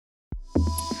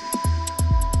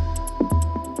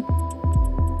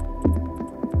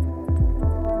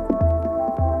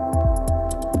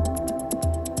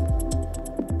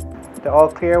The all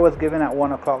clear was given at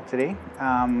 1 o'clock today.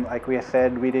 Like we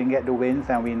said, we didn't get the winds,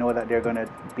 and we know that they're going to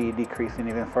be decreasing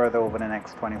even further over the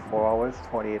next 24 hours,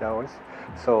 48 hours.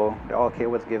 So the all clear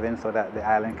was given so that the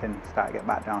island can start get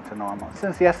back down to normal.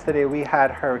 Since yesterday, we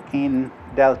had Hurricane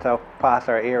Delta pass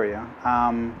our area.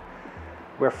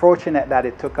 We're fortunate that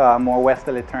it took a more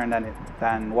westerly turn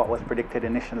than what was predicted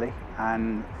initially,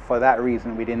 and for that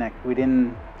reason, we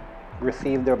didn't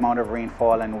receive the amount of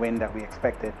rainfall and wind that we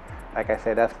expected. Like I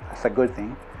said, that's a good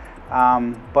thing.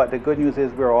 But the good news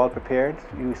is we're all prepared.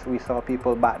 We saw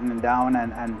people battening down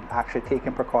and actually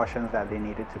taking precautions that they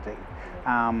needed to take.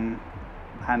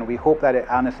 And we hope that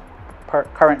on its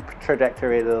current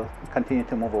trajectory, it'll continue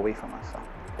to move away from us. So.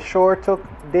 The shore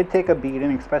did take a beating,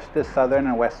 especially the southern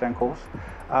and western coast.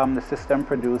 The system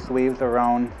produced waves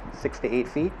around 6 to 8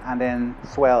 feet, and then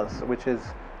swells, which is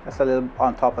just a little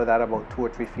on top of that, about 2 or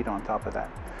 3 feet on top of that.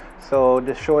 So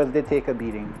the shores did take a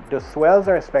beating. The swells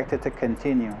are expected to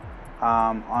continue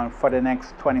for the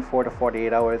next 24 to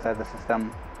 48 hours as the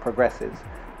system progresses.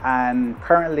 And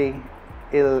currently,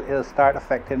 it'll start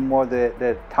affecting more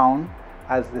the town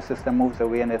as the system moves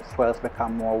away and the swells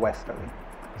become more westerly.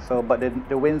 So, but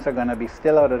the winds are going to be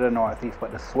still out of the northeast,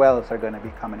 but the swells are going to be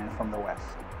coming in from the west.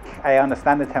 I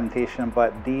understand the temptation,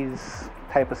 but these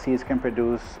type of seas can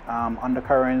produce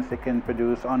undercurrents, they can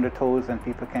produce undertows, and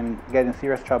people can get in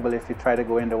serious trouble if you try to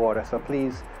go in the water. So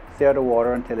please stay out of the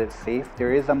water until it's safe.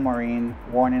 There is a marine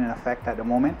warning in effect at the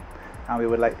moment, and we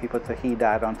would like people to heed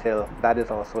that until that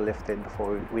is also lifted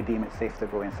before we deem it safe to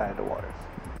go inside the waters.